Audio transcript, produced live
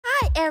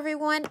Hi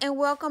everyone, and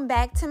welcome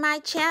back to my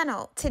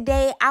channel.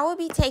 Today I will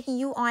be taking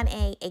you on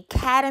a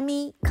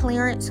Academy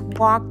clearance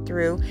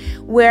walkthrough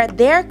where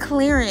their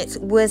clearance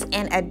was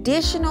an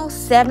additional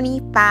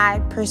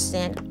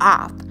 75%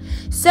 off.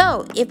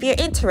 So if you're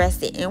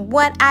interested in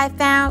what I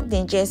found,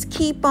 then just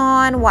keep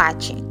on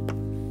watching.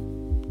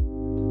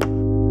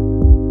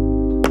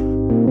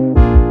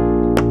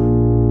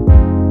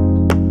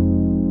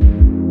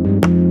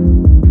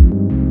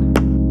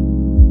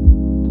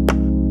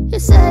 You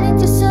said it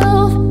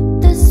yourself,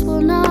 this will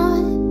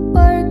not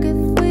work if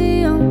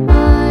we are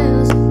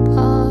miles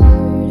apart.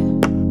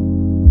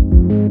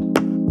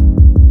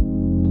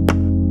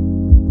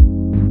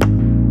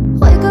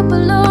 Wake up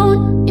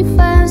alone, your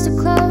fans are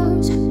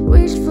closed.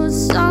 Reach for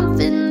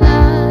something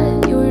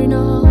that you're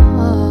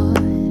not.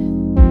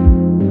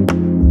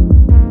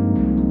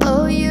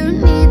 Oh, you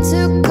need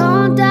to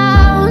calm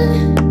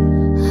down,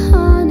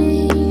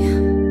 honey.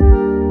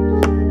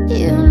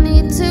 You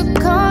need to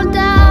calm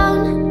down.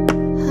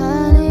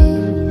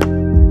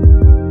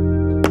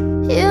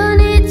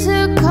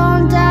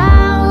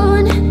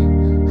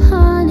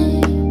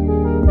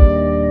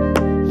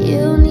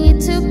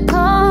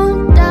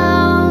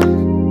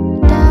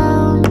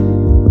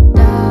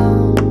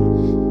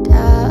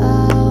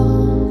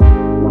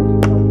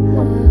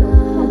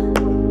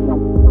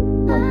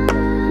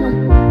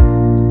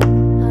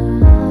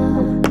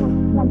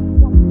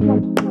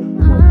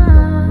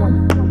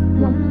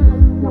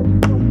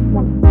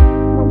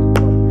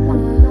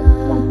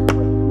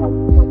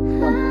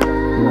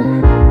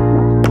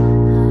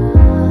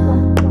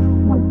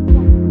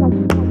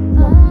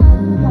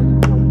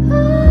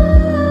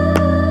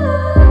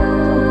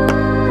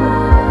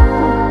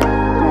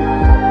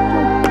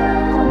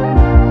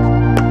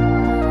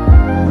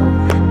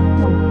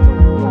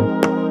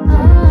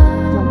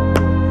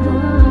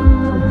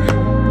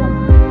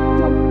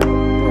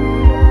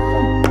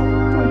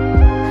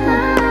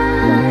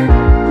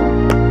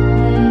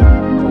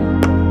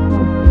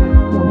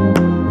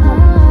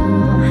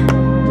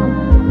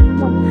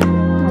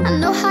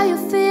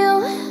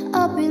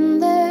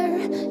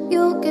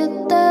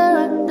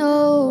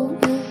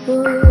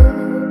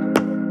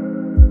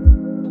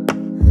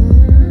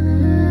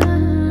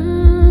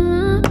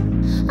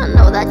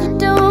 You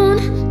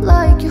don't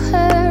like your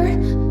hair,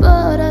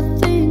 but I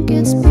think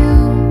it's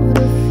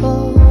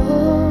beautiful.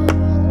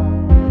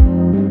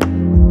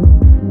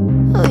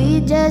 We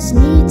just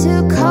need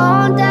to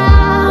calm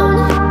down,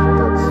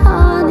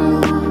 honey.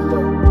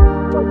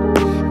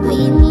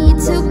 We need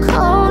to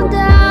calm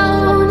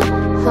down,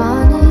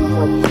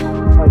 honey.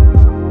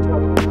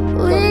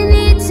 We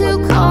need to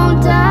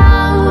calm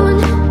down,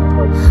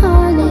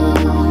 honey.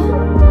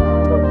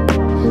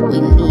 We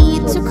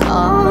need to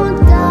calm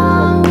down.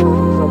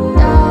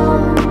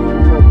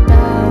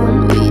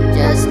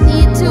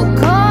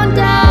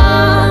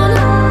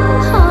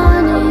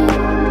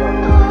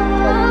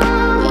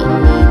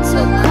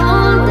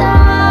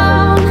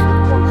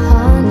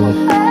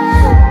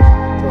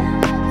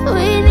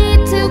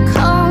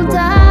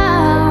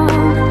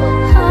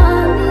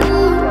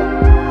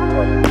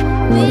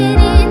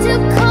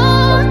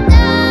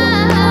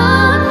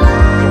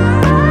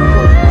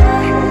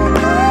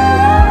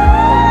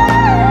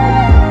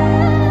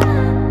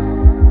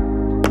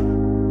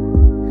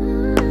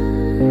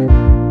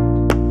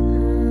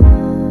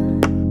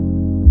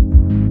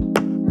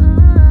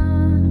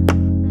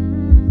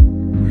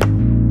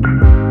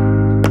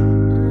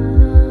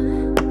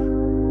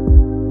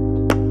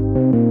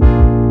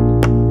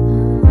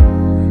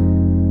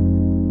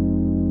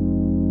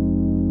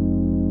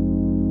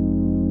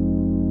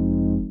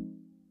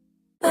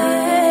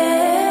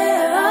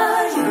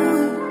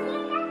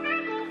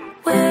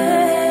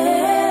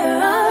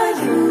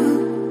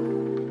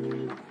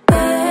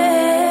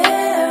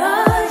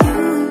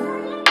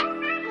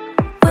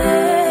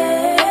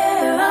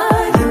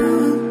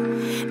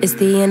 It's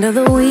the end of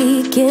the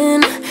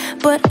weekend,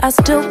 but I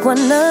still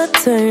wanna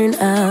turn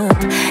up.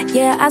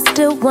 Yeah, I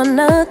still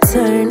wanna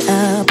turn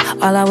up.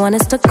 All I want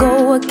is to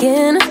go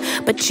again,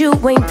 but you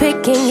ain't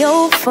picking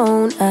your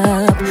phone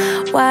up.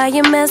 Why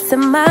you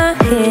messing my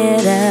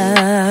head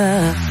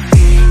up?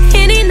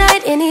 Any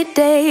night, any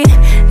day,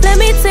 let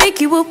me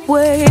take you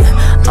away.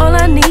 All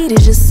I need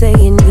is just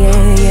saying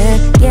yeah, yeah,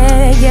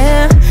 yeah,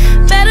 yeah.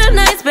 Better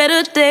nights,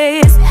 better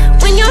days,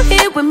 when you're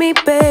here with me,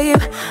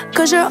 babe,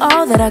 'cause you're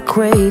all that I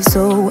crave.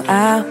 So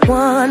I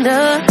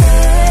wonder,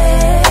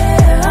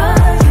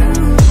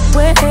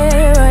 where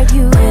are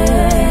you?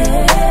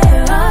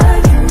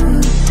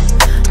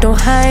 Don't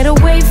hide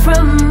away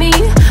from me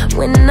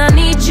when I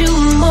need you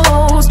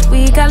most.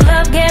 We got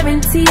love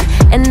guaranteed,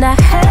 and I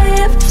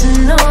have to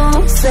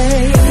know,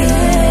 say,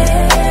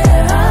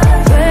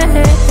 where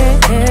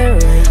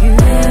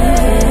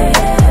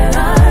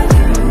are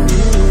you?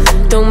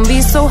 Don't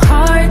be so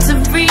hard to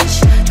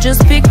reach,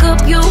 just pick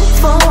up your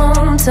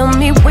phone. Tell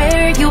me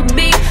where you'll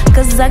be,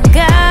 'cause I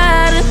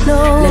gotta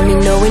know. Let me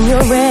know when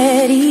you're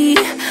ready,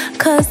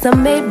 'cause I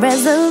made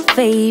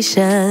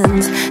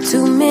reservations.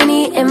 Too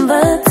many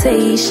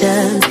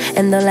invitations,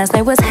 and the last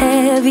night was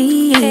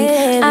heavy.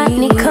 I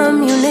need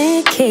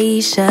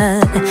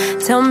communication.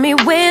 Tell me,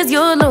 where's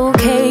your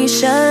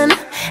location?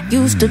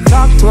 Used to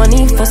talk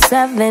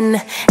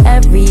 24/7,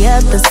 every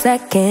other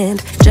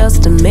second,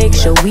 just to make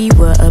sure we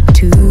were up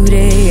to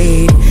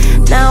date.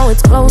 Now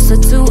it's closer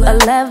to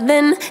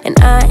 11, and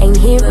I ain't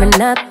hearing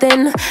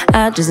nothing.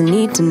 I just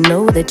need to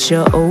know that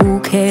you're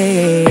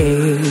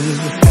okay.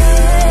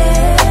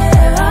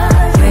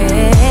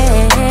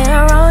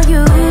 Where are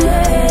you,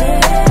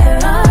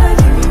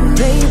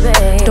 baby?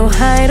 Don't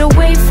hide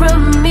away from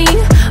me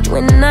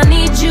when I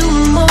need you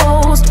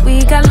most. We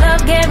got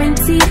love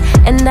guaranteed,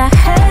 and I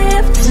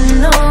have to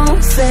know,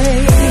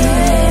 say,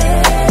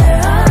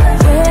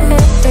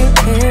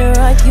 where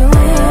are you?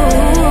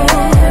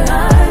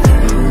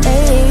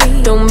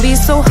 Hey, don't be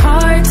so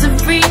hard to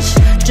reach,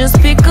 just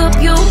pick up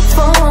your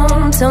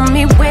phone. Tell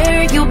me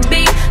where you'll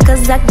be,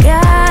 'cause I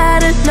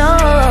gotta know.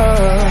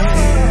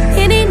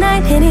 Any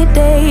night, any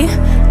day,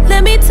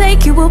 let me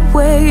take you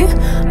away.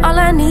 All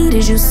I need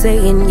is you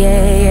saying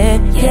yeah,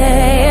 yeah,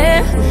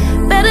 yeah.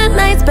 Better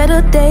nights,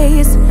 better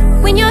days,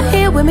 when you're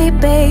here with me,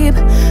 babe,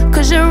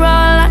 'cause you're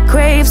all I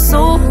crave.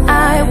 So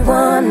I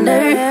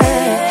wonder,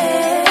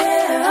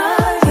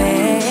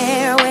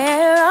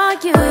 where are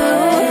you,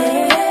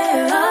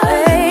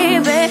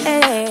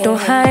 baby?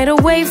 Don't hide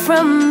away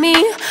from me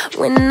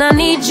when I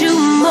need you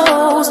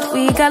most.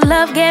 We got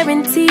love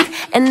guaranteed,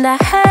 and I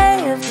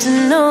have to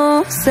know,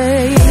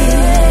 say,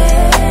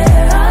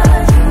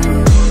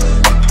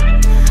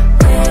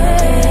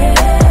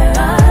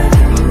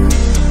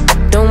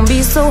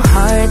 so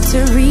hard to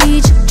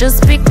reach, just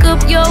pick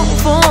up your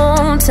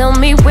phone. Tell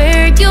me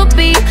where you'll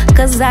be,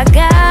 'cause I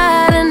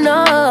gotta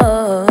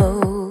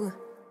know.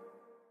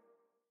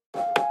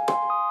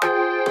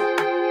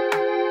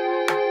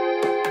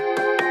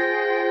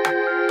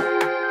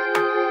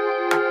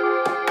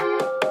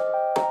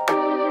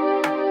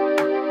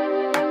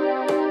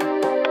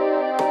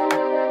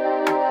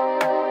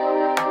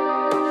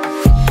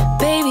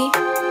 Baby,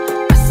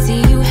 I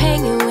see you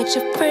hanging with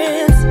your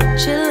friends,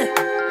 chilling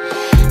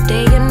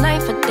day and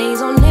night for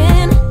days on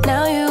end.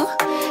 Now you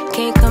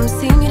can't come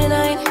see me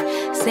tonight.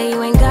 Say you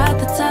ain't got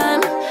the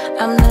time.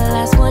 I'm the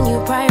last one you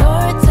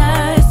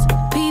prioritize.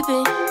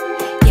 Peeping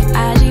your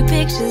IG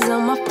pictures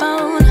on my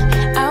phone.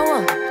 I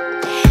won't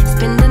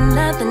spend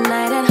another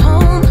night at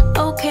home.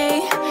 Okay,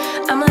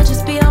 I'ma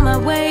just be on my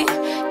way.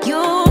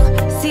 You'll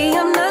see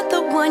I'm not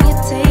the one you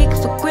take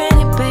for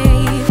granted,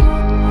 babe.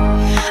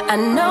 I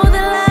know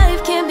that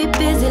life can be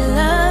busy,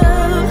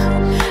 love,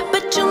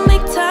 but you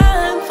make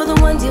time for the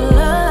ones you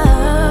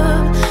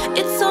love.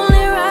 It's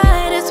only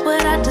right, it's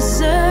what I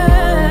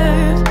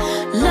deserve.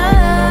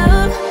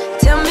 Love,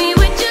 tell me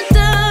what you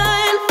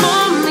done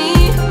for me,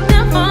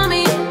 done for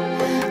me,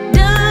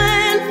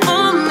 done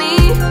for me,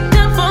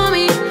 done for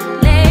me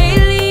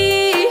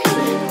lately.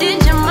 Did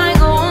your mind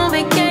go on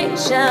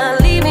vacation,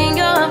 leaving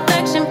your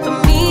affection for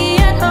me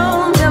at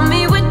home? Tell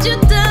me what you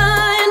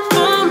done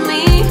for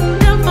me,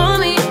 done for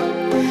me,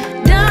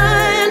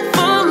 done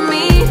for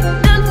me,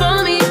 done for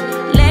me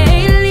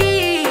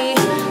lately.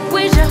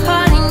 Where's your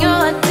heart and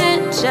your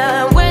attention?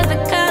 Where's the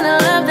kind of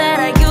love that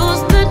I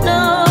used to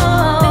know?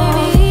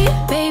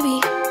 Baby,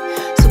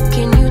 so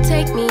can you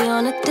take me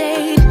on a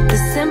date? The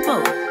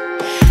simple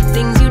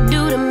things you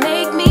do to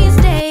make me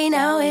stay.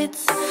 Now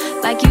it's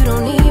like you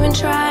don't even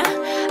try.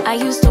 I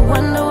used to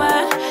wonder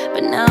why,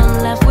 but now I'm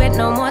left with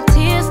no more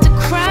tears to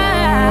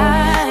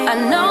cry. I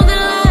know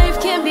that life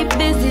can be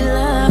busy,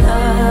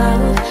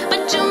 love,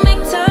 but you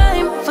make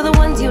time for the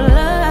ones you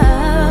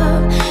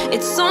love.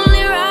 It's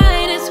only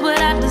right, it's what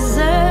I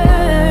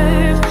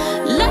deserve.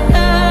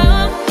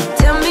 Love,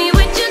 tell me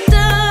what you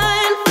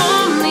done for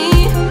me,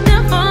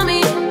 done for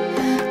me,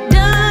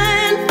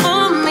 done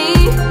for me,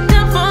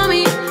 done for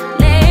me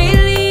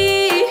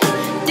lately.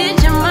 Did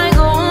your mind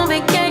go on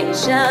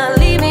vacation,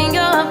 leaving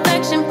your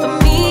affection for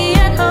me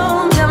at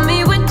home? Tell me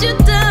what you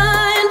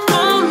done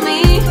for me,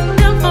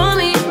 done for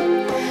me,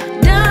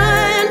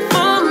 done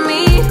for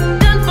me,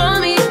 done for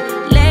me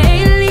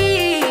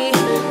lately.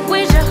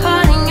 Where's your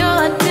heart and your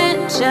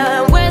attention?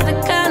 Where's the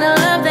kind of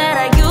love that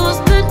I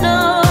used to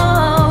know?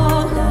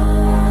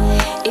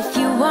 If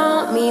you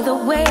want me the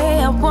way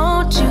I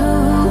want you,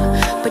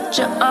 put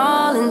your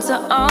all into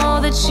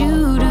all that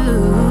you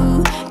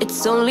do.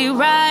 It's only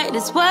right,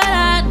 it's what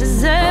I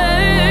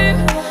deserve.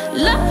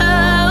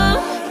 Love,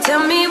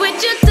 tell me what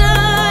you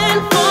done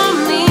for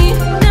me,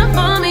 done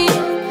for me,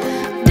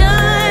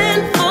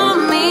 done for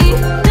me,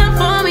 done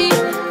for me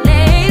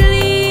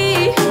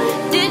lately.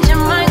 Did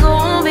your mind go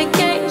on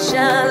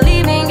vacation,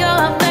 leaving your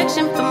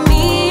affection for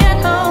me at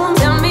home?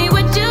 Tell me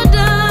what you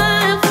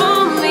done for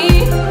me,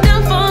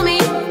 done for me,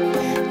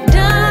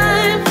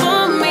 done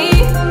for me,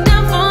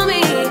 done for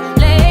me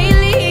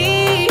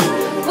lately.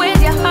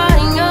 Where's your heart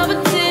and your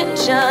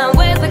attention?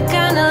 Where's the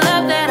kind of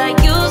love that I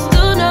used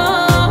to know?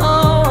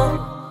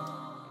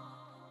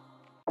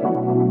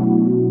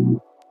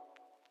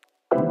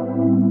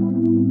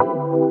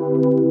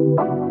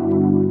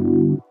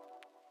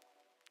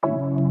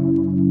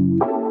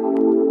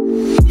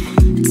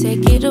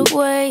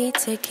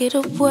 away, take it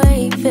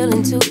away.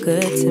 Feeling too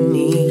good to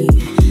me.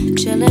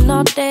 Chilling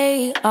all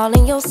day, all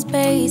in your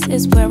space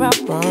is where I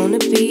wanna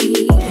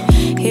be.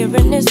 Here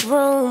in this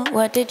room,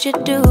 what did you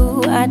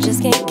do? I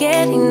just can't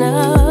get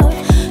enough.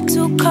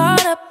 Too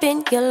caught up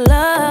in your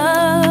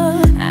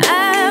love.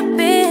 I've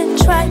been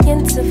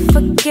trying to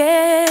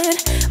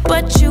forget,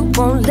 but you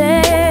won't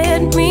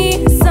let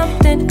me.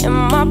 Something in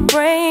my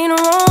brain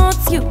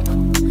wants you.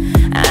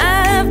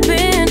 I've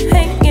been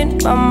hanging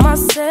by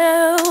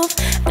myself,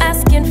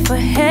 asking for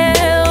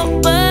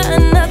help, but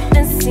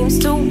nothing seems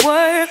to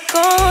work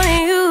on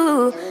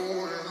you.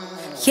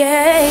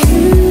 Yeah,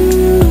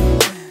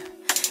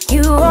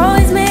 you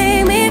always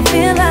make me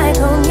feel like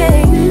home.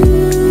 Yeah,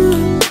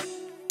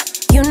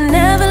 you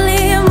never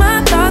leave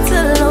my thoughts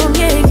alone.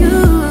 Yeah,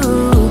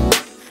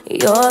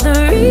 you're the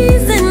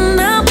reason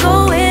I'm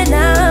going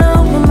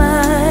out my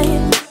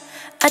mind.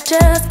 I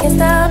just can't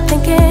stop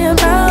thinking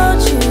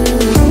about you.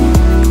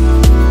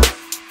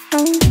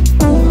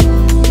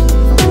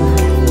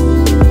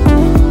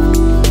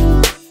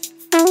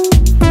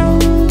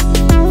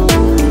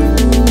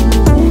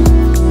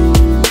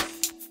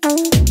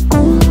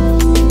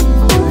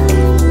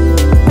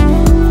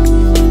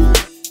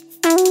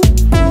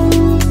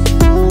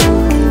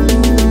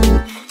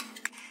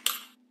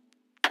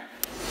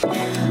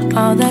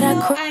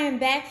 I am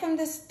back from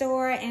the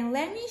store, and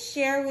let me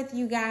share with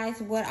you guys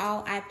what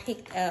all I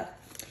picked up.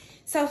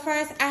 So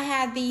first, I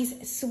have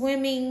these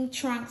swimming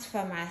trunks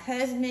for my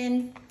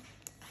husband.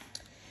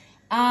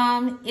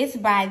 It's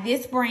by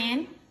this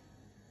brand.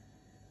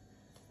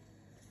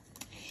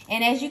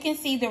 And as you can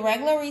see, the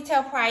regular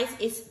retail price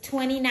is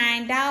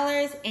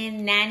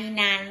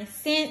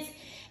 $29.99.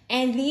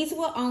 And these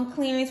were on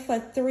clearance for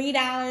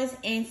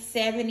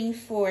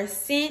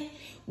 $3.74,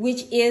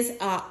 which is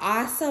an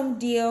awesome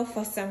deal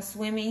for some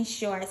swimming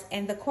shorts.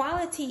 And the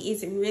quality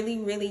is really,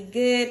 really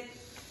good.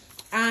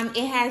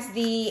 It has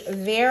the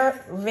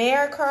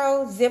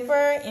Velcro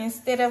zipper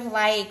instead of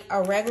like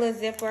a regular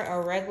zipper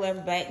or regular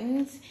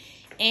buttons.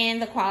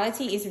 And the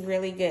quality is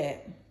really good.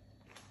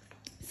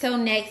 So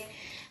next,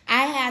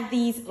 I have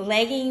these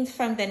leggings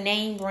from the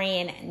name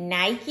brand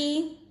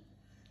Nike.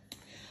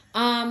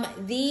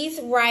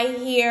 These right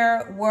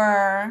here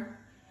were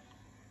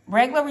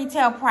regular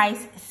retail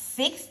price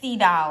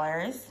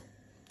 $60.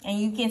 And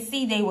you can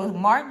see they were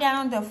marked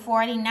down to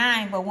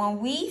 $49. But when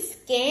we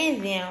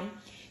scanned them,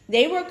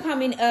 they were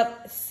coming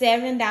up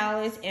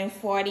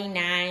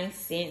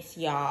 $7.49,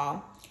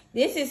 y'all.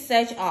 This is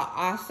such an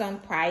awesome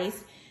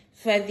price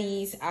for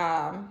these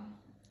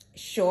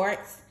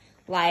shorts.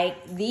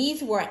 Like,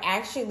 these were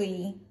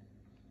actually,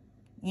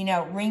 you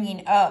know,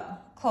 ringing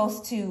up close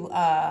to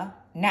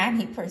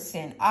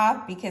 90%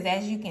 off, because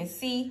as you can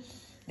see,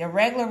 the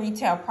regular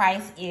retail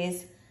price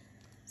is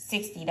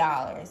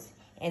 $60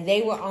 and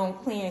they were on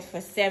clearance for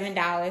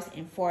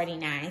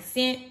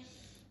 $7.49,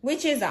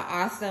 which is an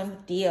awesome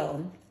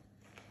deal.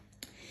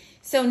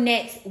 So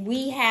next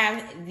we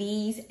have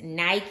these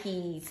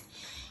Nikes.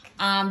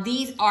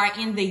 These are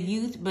in the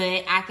youth,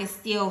 but I can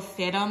still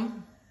fit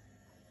them.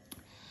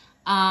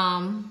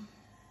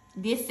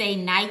 This say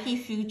Nike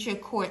Future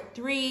Court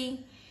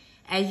 3.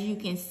 As you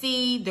can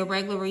see, the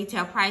regular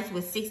retail price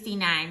was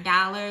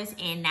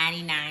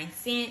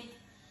 $69.99.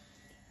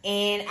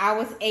 And I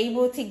was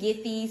able to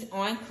get these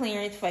on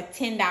clearance for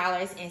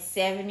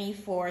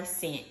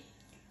 $10.74.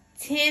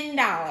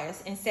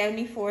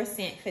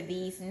 $10.74 for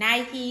these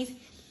Nikes,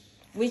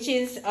 which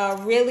is a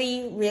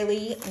really,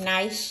 really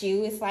nice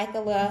shoe. It's like a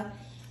little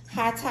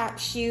high top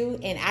shoe,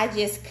 and I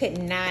just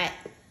could not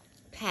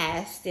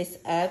pass this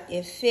up.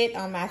 It fit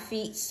on my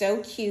feet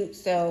so cute.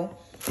 So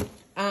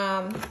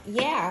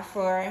yeah,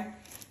 for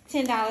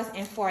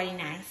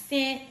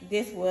 $10.49,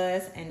 this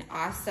was an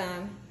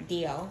awesome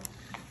deal.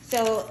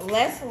 So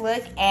let's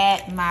look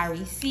at my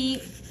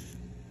receipt,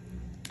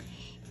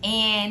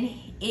 and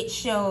it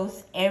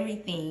shows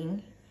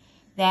everything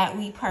that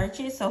we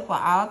purchased. So for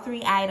all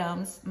three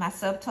items, my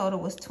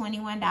subtotal was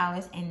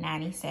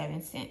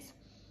 $21.97,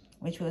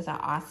 which was an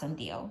awesome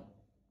deal.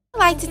 I'd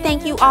like to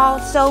thank you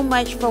all so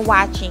much for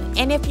watching,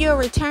 and if you're a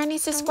returning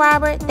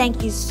subscriber,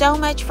 thank you so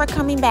much for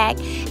coming back.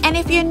 And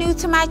if you're new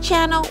to my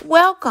channel,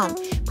 welcome.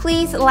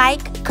 Please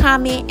like,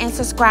 comment, and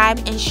subscribe,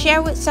 and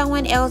share with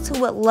someone else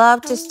who would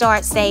love to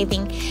start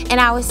saving. And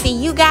I will see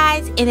you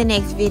guys in the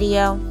next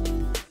video.